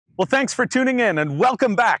Well, thanks for tuning in and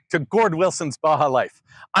welcome back to Gord Wilson's Baja Life.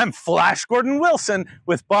 I'm Flash Gordon Wilson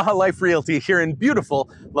with Baja Life Realty here in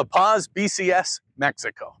beautiful La Paz, BCS,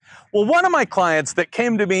 Mexico. Well, one of my clients that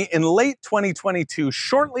came to me in late 2022,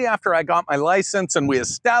 shortly after I got my license and we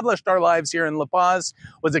established our lives here in La Paz,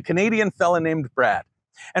 was a Canadian fella named Brad.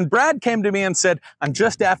 And Brad came to me and said, I'm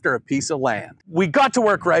just after a piece of land. We got to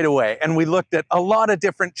work right away and we looked at a lot of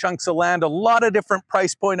different chunks of land, a lot of different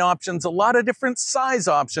price point options, a lot of different size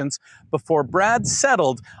options before Brad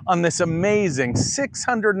settled on this amazing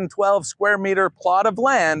 612 square meter plot of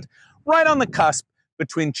land right on the cusp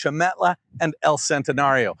between Chametla and El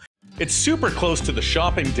Centenario. It's super close to the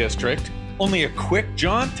shopping district, only a quick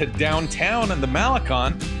jaunt to downtown and the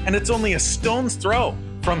Malecon, and it's only a stone's throw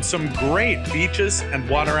from some great beaches and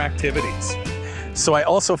water activities. So I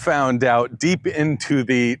also found out deep into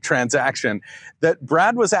the transaction that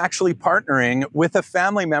Brad was actually partnering with a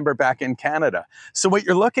family member back in Canada. So what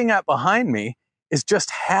you're looking at behind me is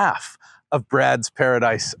just half of Brad's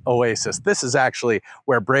Paradise Oasis. This is actually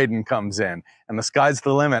where Braden comes in, and the sky's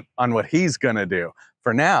the limit on what he's gonna do.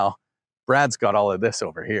 For now, Brad's got all of this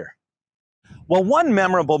over here. Well, one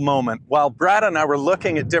memorable moment while Brad and I were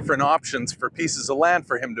looking at different options for pieces of land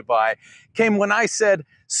for him to buy came when I said,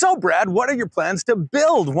 so Brad, what are your plans to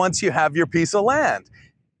build once you have your piece of land?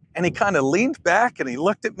 And he kind of leaned back and he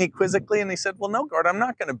looked at me quizzically and he said, well, no, Gord, I'm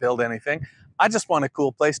not going to build anything. I just want a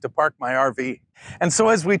cool place to park my RV. And so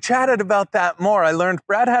as we chatted about that more, I learned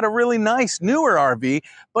Brad had a really nice newer RV,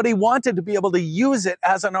 but he wanted to be able to use it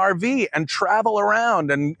as an RV and travel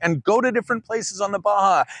around and go to different places on the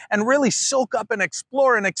Baja and really soak up and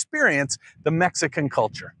explore and experience the Mexican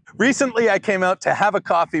culture. Recently, I came out to have a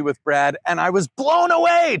coffee with Brad and I was blown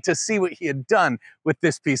away to see what he had done with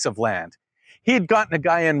this piece of land. He had gotten a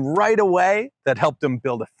guy in right away that helped him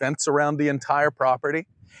build a fence around the entire property.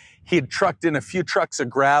 He had trucked in a few trucks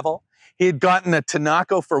of gravel. He had gotten a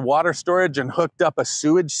Tinaco for water storage and hooked up a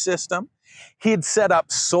sewage system. He had set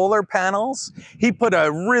up solar panels. He put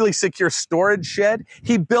a really secure storage shed.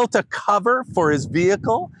 He built a cover for his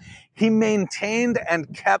vehicle. He maintained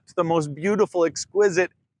and kept the most beautiful,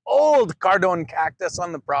 exquisite old Cardon cactus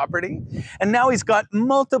on the property. And now he's got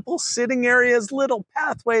multiple sitting areas, little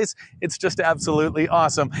pathways. It's just absolutely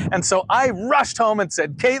awesome. And so I rushed home and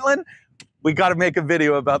said, Caitlin, we got to make a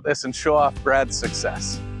video about this and show off Brad's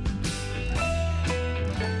success.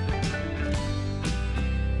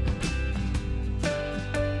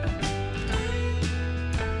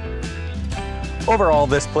 Overall,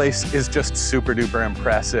 this place is just super duper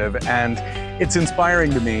impressive, and it's inspiring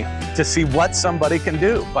to me to see what somebody can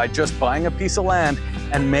do by just buying a piece of land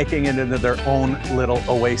and making it into their own little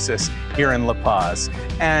oasis here in La Paz.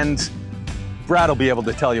 And Brad will be able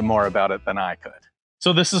to tell you more about it than I could.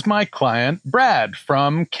 So this is my client, Brad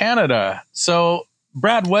from Canada. So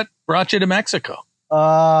Brad, what brought you to Mexico?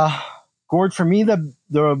 Gord, for me,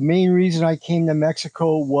 the main reason I came to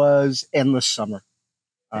Mexico was endless summer.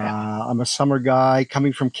 Yeah. I'm a summer guy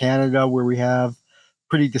coming from Canada where we have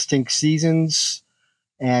pretty distinct seasons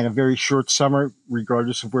and a very short summer,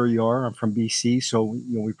 regardless of where you are. I'm from BC, so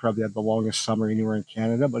we probably have the longest summer anywhere in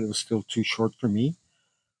Canada, but it was still too short for me.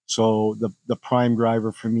 So the prime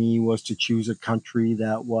driver for me was to choose a country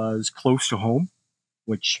that was close to home,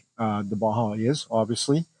 which the Baja is,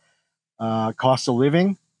 obviously. Cost of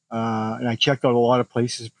living, and I checked out a lot of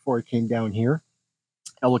places before I came down here.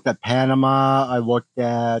 I looked at Panama. I looked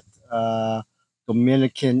at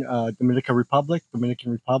Dominican Republic.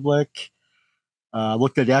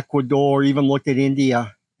 Looked at Ecuador. Even looked at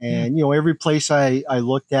India. And every place I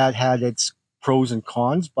looked at had its pros and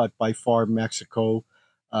cons, but by far Mexico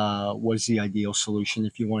was the ideal solution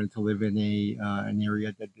if you wanted to live in an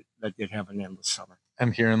area that did have an endless summer.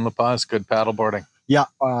 And here in La Paz, good paddleboarding. Yeah,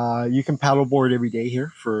 you can paddleboard every day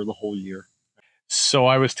here for the whole year. So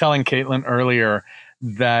I was telling Caitlin earlier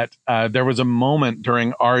that there was a moment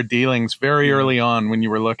during our dealings very early on when you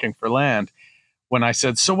were looking for land when I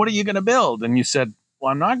said, so what are you going to build? And you said,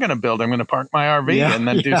 well, I'm not going to build. I'm going to park my RV and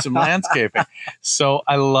then do some landscaping. So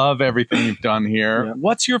I love everything you've done here. Yeah.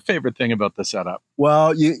 What's your favorite thing about the setup?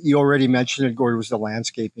 Well, you already mentioned it, Gord, was the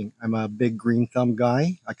landscaping. I'm a big green thumb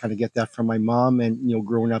guy. I kind of get that from my mom. And,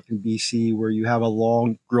 growing up in BC where you have a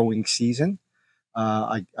long growing season,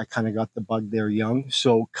 I kind of got the bug there young.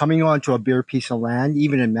 So coming onto a bare piece of land,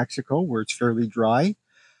 even in Mexico where it's fairly dry,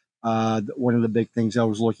 one of the big things I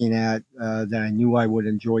was looking at that I knew I would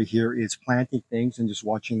enjoy here is planting things and just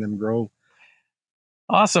watching them grow.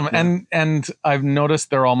 Awesome. Yeah. And I've noticed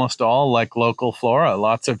they're almost all like local flora,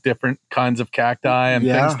 lots of different kinds of cacti and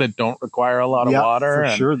things that don't require a lot of water.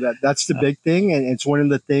 For sure. That's the big thing. And it's one of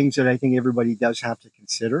the things that I think everybody does have to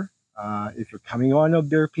consider. If you're coming on a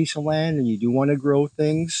bare piece of land and you do want to grow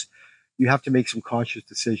things, you have to make some conscious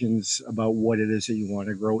decisions about what it is that you want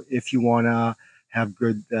to grow. If you want to have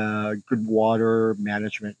good water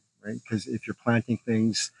management, right? Because if you're planting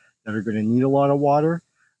things that are going to need a lot of water,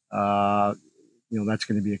 that's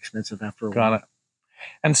going to be expensive after a while. Got it.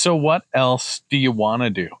 And so what else do you want to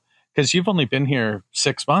do? Because you've only been here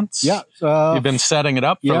 6 months. Yeah. You've been setting it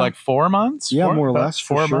up for like 4 months? Yeah, more or less.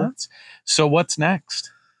 4 months. So what's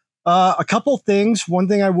next? A couple things. One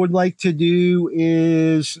thing I would like to do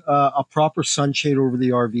is a proper sunshade over the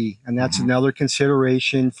RV. And that's another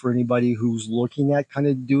consideration for anybody who's looking at kind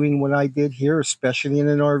of doing what I did here, especially in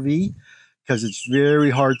an RV, because it's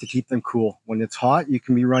very hard to keep them cool. When it's hot, you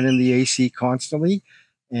can be running the AC constantly,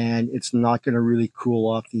 and it's not going to really cool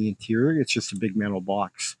off the interior. It's just a big metal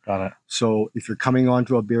box. Got it. So if you're coming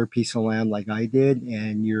onto a bare piece of land like I did,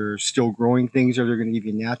 and you're still growing things that are going to give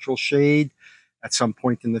you natural shade, at some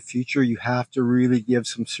point in the future, you have to really give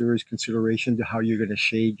some serious consideration to how you're going to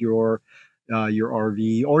shade your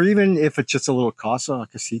RV, or even if it's just a little casa, a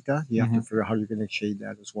casita, you have to figure out how you're going to shade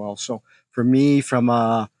that as well. So for me, from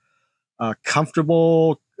a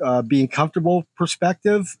being comfortable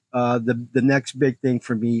perspective, the next big thing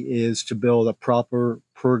for me is to build a proper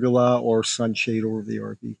pergola or sunshade over the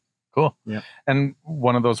RV. Cool. Yeah. And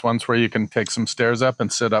one of those ones where you can take some stairs up and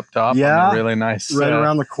sit up top. Yeah. On a really nice. Right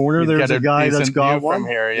around the corner, there's a guy that's got one from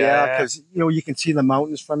here. Yeah. Because you can see the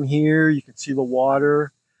mountains from here. You can see the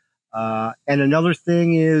water. And another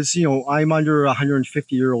thing is, I'm under a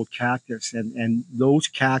 150-year-old cactus, and those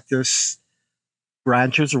cactus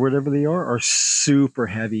branches or whatever they are super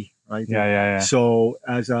heavy, right? Yeah. So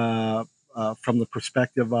as from the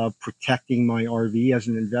perspective of protecting my RV as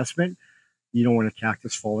an investment, you don't want a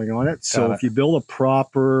cactus falling on it. So if you build a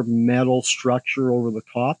proper metal structure over the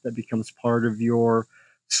top that becomes part of your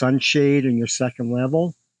sunshade and your second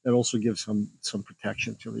level, that also gives some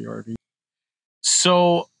protection to the RV.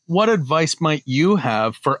 So what advice might you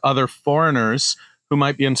have for other foreigners who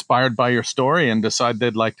might be inspired by your story and decide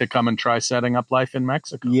they'd like to come and try setting up life in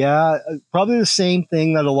Mexico? Yeah, probably the same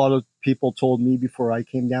thing that a lot of people told me before I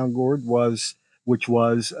came down, Gord, which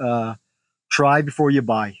was try before you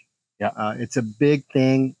buy. Yeah, it's a big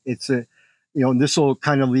thing. It's and this will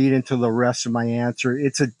kind of lead into the rest of my answer.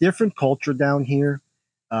 It's a different culture down here.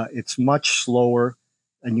 It's much slower,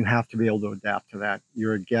 and you have to be able to adapt to that.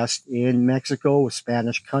 You're a guest in Mexico, a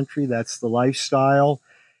Spanish country. That's the lifestyle.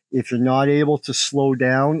 If you're not able to slow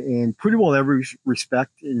down in pretty well every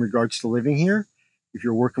respect in regards to living here, if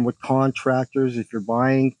you're working with contractors, if you're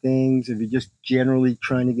buying things, if you're just generally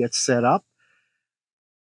trying to get set up,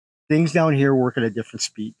 things down here work at a different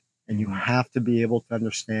speed. And you have to be able to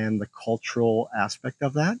understand the cultural aspect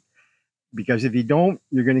of that. Because if you don't,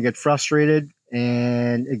 you're going to get frustrated.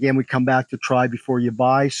 And again, we come back to try before you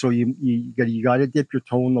buy. So you got to dip your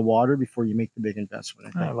toe in the water before you make the big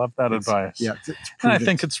investment. I love that advice. Yeah, and I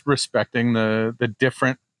think it's respecting the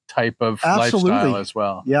different type of lifestyle as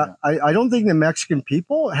well. Yeah. I don't think the Mexican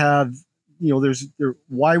people have,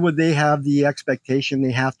 why would they have the expectation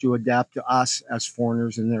they have to adapt to us as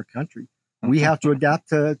foreigners in their country? We have to adapt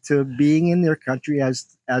to being in their country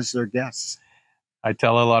as their guests. I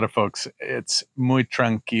tell a lot of folks it's muy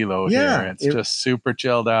tranquilo here. It's just super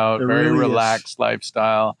chilled out, very really relaxed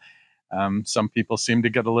lifestyle. Some people seem to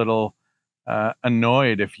get a little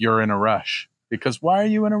annoyed if you're in a rush, because why are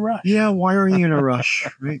you in a rush? Yeah, why are you in a rush?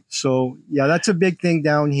 Right. So yeah, that's a big thing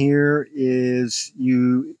down here is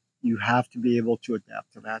you have to be able to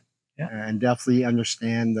adapt to that and definitely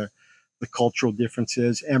understand the cultural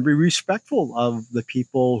differences and be respectful of the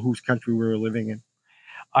people whose country we're living in.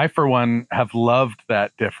 I, for one, have loved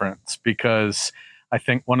that difference, because I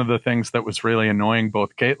think one of the things that was really annoying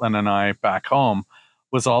both Caitlin and I back home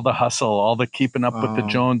was all the hustle, all the keeping up with the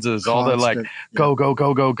Joneses, all the like go, go,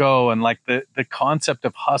 go, go, go. And like the concept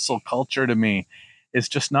of hustle culture to me is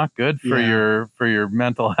just not good for your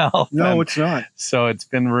mental health. No, it's not. So it's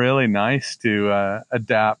been really nice to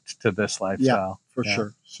adapt to this lifestyle. Yeah, for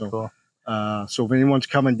sure. So cool. So if anyone's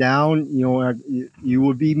coming down, you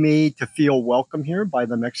will be made to feel welcome here by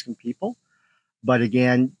the Mexican people. But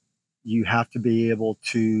again, you have to be able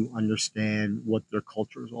to understand what their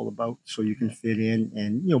culture is all about so you can fit in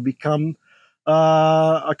and, become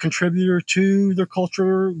a contributor to their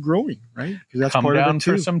culture growing, right? Because that's Come part down of it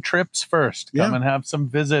too. for some trips first. Come and have some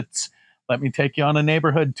visits. Let me take you on a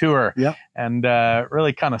neighborhood tour and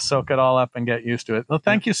really kind of soak it all up and get used to it. Well,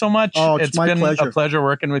 thank you so much. Oh, it's my been pleasure. A pleasure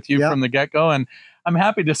working with you from the get-go. And I'm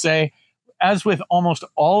happy to say, as with almost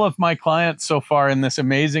all of my clients so far in this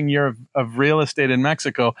amazing year of real estate in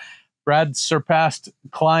Mexico, Brad surpassed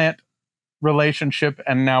client relationship,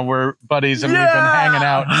 and now we're buddies, and we've been hanging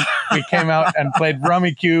out. We came out and played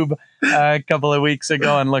Rummikub a couple of weeks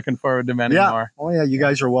ago, and looking forward to many more. Oh yeah, you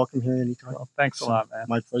guys are welcome here anytime. Well, thanks a lot, man.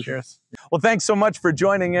 My pleasure. Cheers. Well, thanks so much for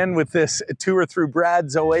joining in with this tour through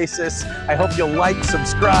Brad's Oasis. I hope you'll like,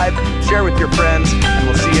 subscribe, share with your friends, and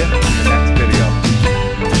we'll see you in the next